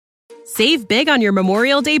Save big on your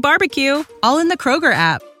Memorial Day barbecue, all in the Kroger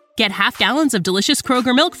app. Get half gallons of delicious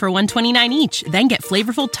Kroger milk for $1.29 each. Then get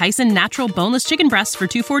flavorful Tyson natural boneless chicken breasts for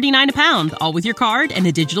 $2.49 a pound, all with your card and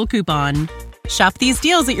a digital coupon. Shop these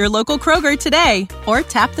deals at your local Kroger today, or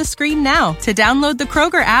tap the screen now to download the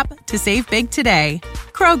Kroger app to save big today.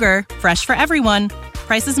 Kroger, fresh for everyone.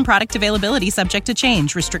 Prices and product availability subject to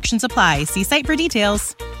change. Restrictions apply. See site for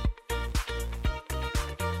details.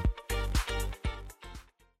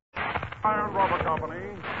 Iron Rubber Company,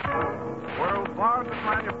 world's largest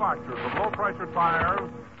manufacturer of low-pressure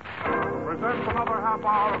tires, presents another half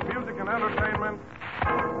hour of music and entertainment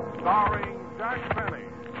starring Jack Benny.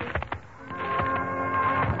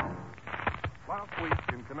 Last week,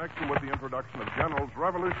 in connection with the introduction of General's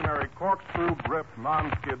revolutionary corkscrew grip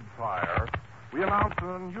non-skid tire, we announced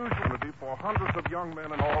an unusuality for hundreds of young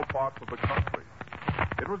men in all parts of the country.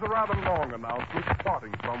 It was a rather long announcement,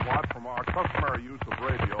 departing somewhat from our customary use of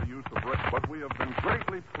radio, but we have been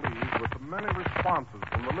greatly pleased with the many responses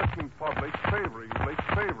from the listening public favoring this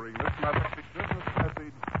message.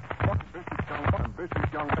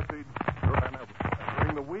 Ambitious young message.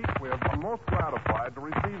 During the week, we have been most gratified to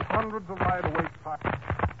receive hundreds of wide-awake packages.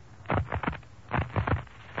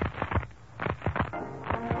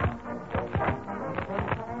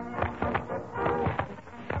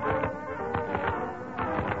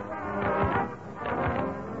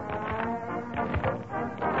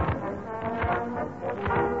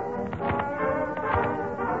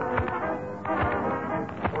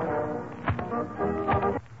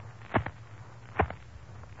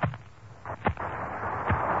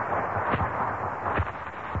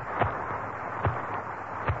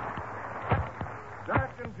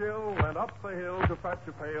 Jill went up the hill to fetch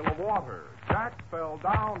a pail of water. Jack fell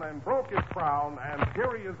down and broke his crown, and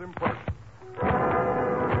here he is in person.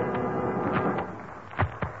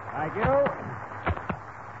 Thank you.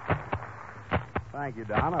 Thank you,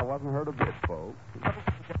 Don. I wasn't hurt a bit, folks.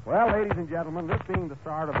 Well, ladies and gentlemen, this being the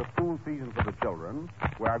start of the school season for the children,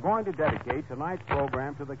 we are going to dedicate tonight's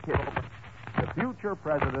program to the kids, the future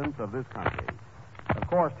presidents of this country. Of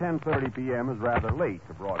course, 10:30 p.m. is rather late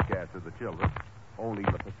to broadcast to the children. Only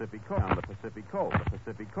on the Pacific Coast. Jack,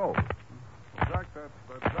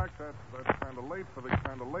 that's kind of late for the kids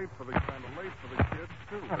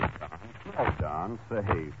too. Oh, Don,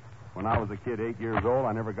 say, when I was a kid 8 years old,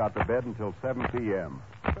 I never got to bed until 7 p.m.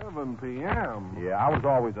 7 p.m. Yeah, I was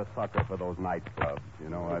always a sucker for those night clubs. You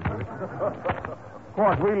know what I mean? Of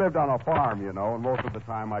course, we lived on a farm, you know, and most of the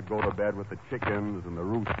time I'd go to bed with the chickens and the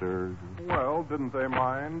roosters. Well, didn't they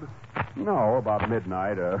mind? No, about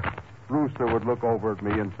midnight, Rooster would look over at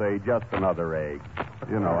me and say, just another egg.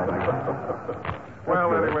 You know, I think.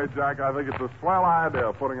 Well, anyway, Jack, I think it's a swell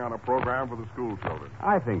idea putting on a program for the school children.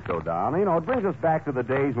 I think so, Don. You know, it brings us back to the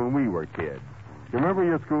days when we were kids. You remember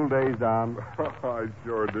your school days, Don? I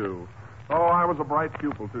sure do. Oh, I was a bright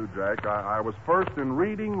pupil, too, Jack. I was first in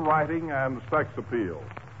reading, writing, and sex appeal.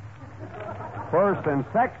 First in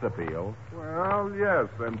sex appeal? Well, yes.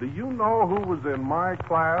 And do you know who was in my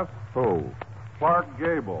class? Who? Clark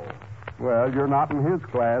Gable. Well, you're not in his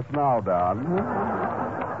class now, Don.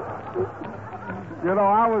 You know,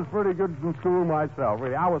 I was pretty good in school myself,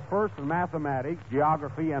 really. I was first in mathematics,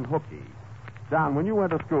 geography, and hooky. Don, when you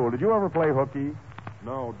went to school, did you ever play hooky?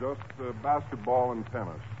 No, just basketball and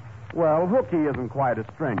tennis. Well, hooky isn't quite as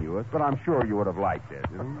strenuous, but I'm sure you would have liked it.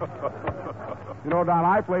 You know, Don,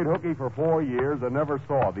 I played hooky for 4 years and never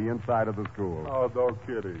saw the inside of the school. Oh, don't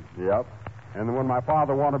kidding. Yep. And when my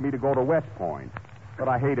father wanted me to go to West Point, but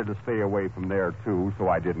I hated to stay away from there, too, so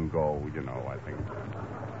I didn't go, you know, I think.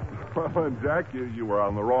 Well, and Jack, you were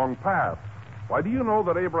on the wrong path. Why, do you know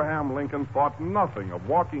that Abraham Lincoln thought nothing of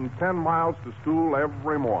walking 10 miles to school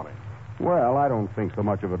every morning? Well, I don't think so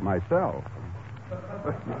much of it myself.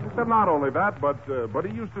 Not only that, but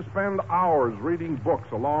he used to spend hours reading books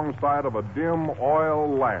alongside of a dim oil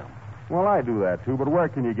lamp. Well, I do that, too, but where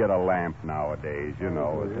can you get a lamp nowadays, you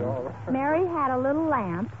know? Mary had a little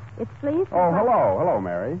lamp. It's pleased to... Oh, hello. Hello,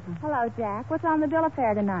 Mary. Hello, Jack. What's on the bill of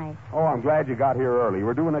fare tonight? Oh, I'm glad you got here early.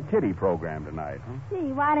 We're doing a kiddie program tonight.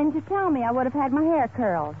 Gee, why didn't you tell me? I would have had my hair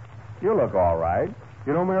curled. You look all right.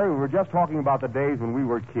 You know, Mary, we were just talking about the days when we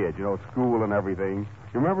were kids, you know, school and everything.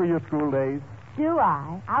 You remember your school days? Do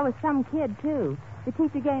I? I was some kid, too. The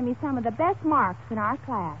teacher gave me some of the best marks in our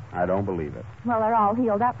class. I don't believe it. Well, they're all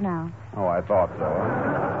healed up now. Oh, I thought so.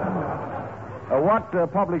 What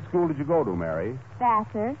public school did you go to, Mary?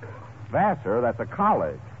 Vassar. Vassar? That's a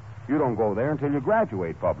college. You don't go there until you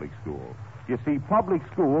graduate public school. You see, public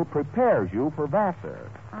school prepares you for Vassar.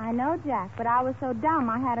 I know, Jack, but I was so dumb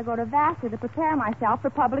I had to go to Vassar to prepare myself for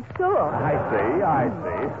public school. I see.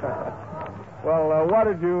 Well, what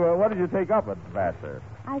did you take up at Vassar?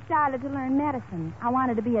 I started to learn medicine. I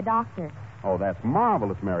wanted to be a doctor. Oh, that's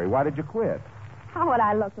marvelous, Mary. Why did you quit? How would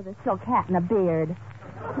I look with a silk hat and a beard?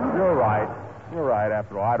 You're right. You're right.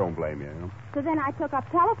 After all, I don't blame you. So then I took up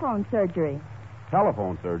telephone surgery.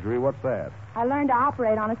 Telephone surgery? What's that? I learned to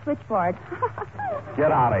operate on a switchboard.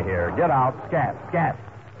 Get out of here. Get out. Scat. Scat.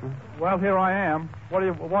 Well, here I am.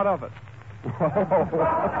 What of it?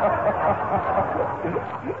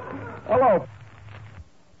 Hello.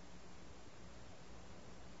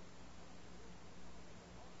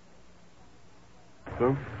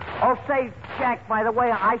 Sue? Oh, say, Jack, by the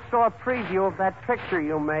way, I saw a preview of that picture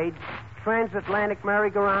you made, Transatlantic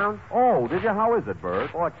Merry-Go-Round. Oh, did you? How is it, Bert?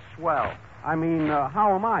 Oh, it's swell. I mean,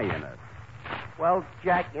 how am I in it? Well,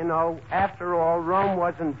 Jack, you know, after all, Rome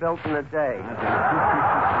wasn't built in a day.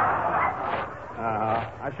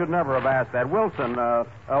 I should never have asked that. Wilson,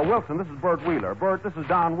 Wilson, this is Bert Wheeler. Bert, this is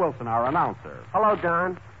Don Wilson, our announcer. Hello,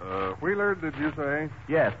 Don. Wheeler, did you say?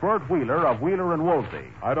 Yes, Bert Wheeler of Wheeler and Woolsey.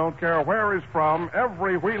 I don't care where he's from.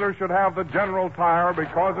 Every Wheeler should have the General Tire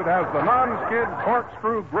because it has the non-skid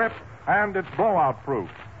corkscrew grip and it's blowout proof.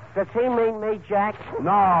 Does he mean me, Jack?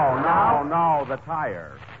 No, the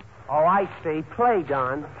tire. Oh, I see. Play,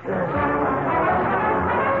 Don.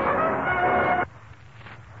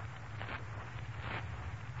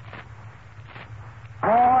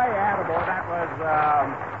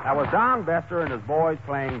 That was Don Bester and his boys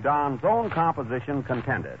playing Don's own composition,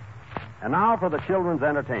 Contented. And now for the children's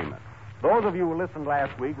entertainment. Those of you who listened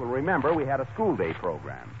last week will remember we had a school day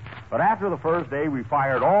program. But after the first day, we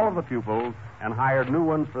fired all of the pupils and hired new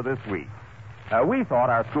ones for this week. We thought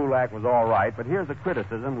our school act was all right, but here's a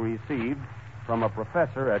criticism we received from a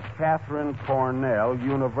professor at Catherine Cornell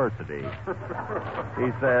University.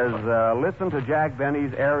 He says, listen to Jack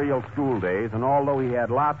Benny's aerial school days, and although he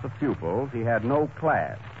had lots of pupils, he had no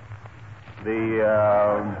class.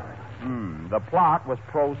 The plot was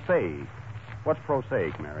prosaic. What's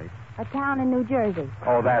prosaic, Mary? A town in New Jersey.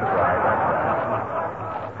 Oh, that's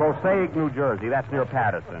right. Prosaic, New Jersey. That's near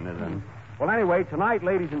Patterson, isn't it? Well, anyway, tonight,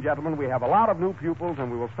 ladies and gentlemen, we have a lot of new pupils, and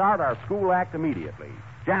we will start our school act immediately.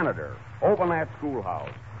 Janitor, open that schoolhouse.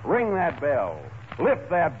 Ring that bell. Lift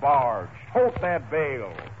that barge. Tote that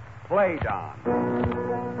bale. Play, Don.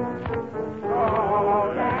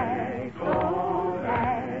 Rolling,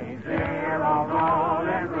 rolling, zero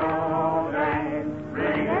rolling, rolling,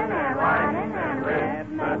 ringing and whining and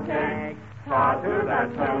arithmetic, taught to the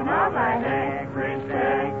tune of a hickory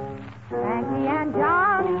stick. Frankie and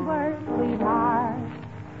Johnny were sweethearts.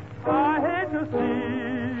 I hate to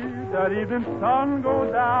see that evening sun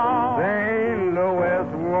go down. St. Louis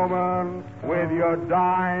woman with your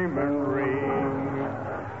diamond ring.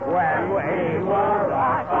 When we were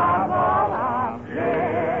a couple of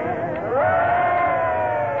years.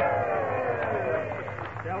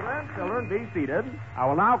 Children, be seated. I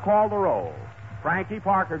will now call the roll. Frankie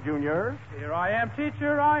Parker, Jr. Here I am,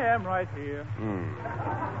 teacher. I am right here.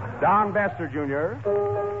 Don Bester, Jr.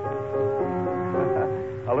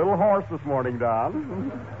 A little hoarse this morning,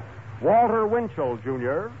 Don. Walter Winchell,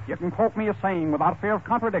 Jr. You can quote me as saying without fear of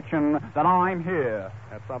contradiction that I'm here.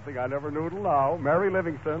 That's something I never knew till now. Mary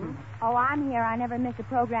Livingston. Oh, I'm here. I never missed a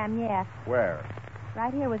program yet. Where?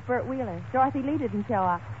 Right here with Bert Wheeler. Dorothy Lee didn't show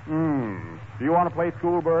up. Do you want to play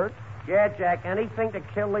school, Bert? Yeah, Jack, anything to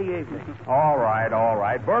kill the evening. All right.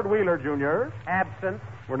 Bert Wheeler, Jr. Absent.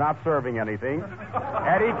 We're not serving anything.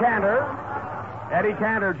 Eddie Cantor,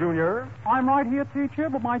 Jr. I'm right here, teacher,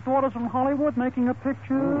 but my daughter's in Hollywood making a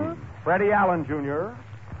picture. Freddie Allen, Jr.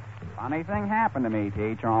 Funny thing happened to me,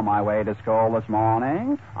 teacher, on my way to school this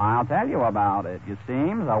morning. I'll tell you about it. You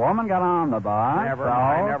seems a woman got on the bus.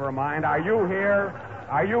 Never mind. Are you here?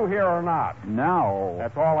 Are you here or not? No.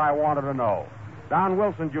 That's all I wanted to know. Don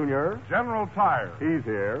Wilson, Jr. General Tire. He's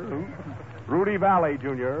here. Rudy Valley,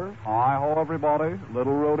 Jr. Hi-ho, everybody.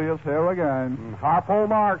 Little Rudy is here again. Harpo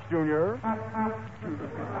Marx, Jr.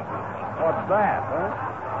 What's that, huh?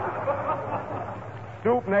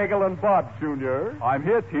 Stoop, Nagel, and Bud, Jr. I'm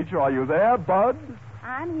here, teacher. Are you there, Bud?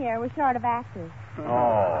 I'm here. We're short of actors.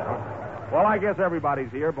 Oh. Well, I guess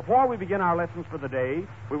everybody's here. Before we begin our lessons for the day,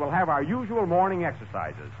 we will have our usual morning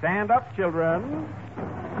exercises. Stand up, children.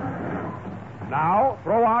 Now,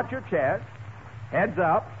 throw out your chest. Heads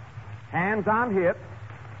up. Hands on hips.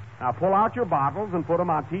 Now, pull out your bottles and put them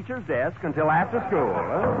on teacher's desk until after school.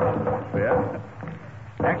 Huh?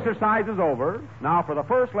 Exercise is over. Now, for the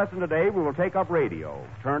first lesson today, we will take up radio.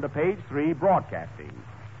 Turn to page 3, broadcasting.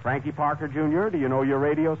 Frankie Parker, Jr., do you know your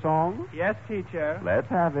radio song? Yes, teacher. Let's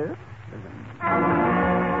have it.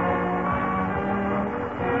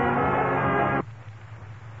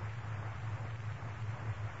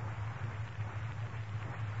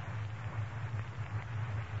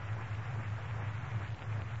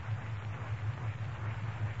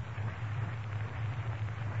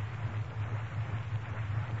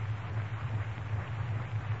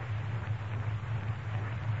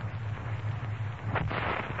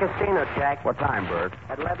 casino, Jack. What time, Bert?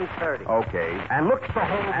 At 11:30. Okay. And looks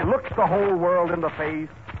the whole world in the face,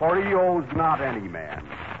 for he owes not any man.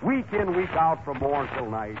 Week in, week out, from morn till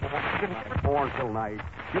night.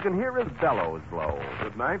 You can hear his bellows blow.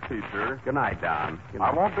 Good night, teacher. Good night, Don. Good I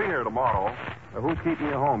night. won't be here tomorrow. Who's keeping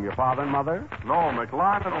you home, your father and mother? No,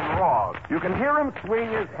 McLaren and Ross. You can hear him swing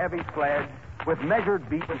his heavy sledge with measured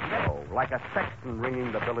beat and flow, like a sexton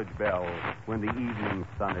ringing the village bell when the evening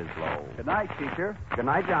sun is low. Good night, teacher. Good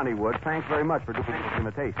night, Johnny Wood. Thanks very much for doing this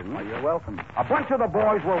imitation. Oh, you're welcome. A bunch of the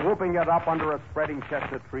boys were whooping it up under a spreading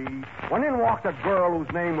chestnut tree when in walked a girl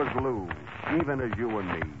whose name was Lou, even as you and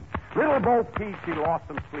me. Little Bo Peep, she lost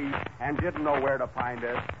some sleep and didn't know where to find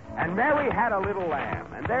her. And Mary had a little lamb,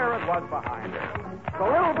 and there it was behind her. So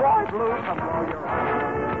little boy Blue, come blow your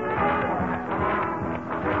eyes.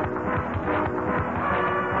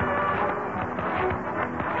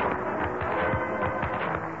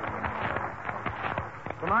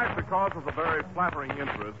 Tonight, because of the very flattering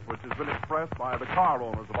interest which has been expressed by the car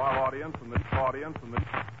owners of our audience and the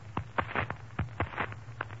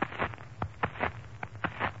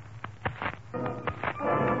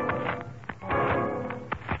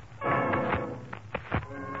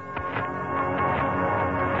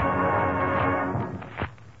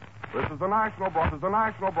This is the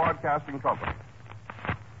National Broadcasting Company.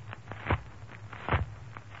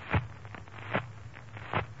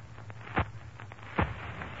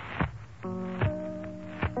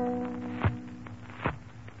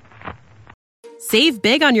 Save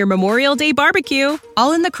big on your Memorial Day barbecue,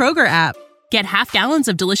 all in the Kroger app. Get half gallons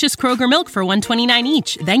of delicious Kroger milk for $1.29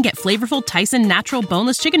 each. Then get flavorful Tyson natural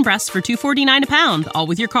boneless chicken breasts for $2.49 a pound, all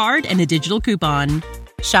with your card and a digital coupon.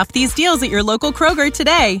 Shop these deals at your local Kroger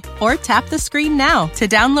today, or tap the screen now to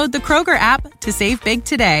download the Kroger app to save big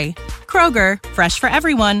today. Kroger, fresh for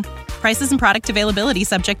everyone. Prices and product availability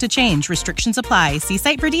subject to change. Restrictions apply. See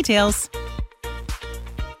site for details.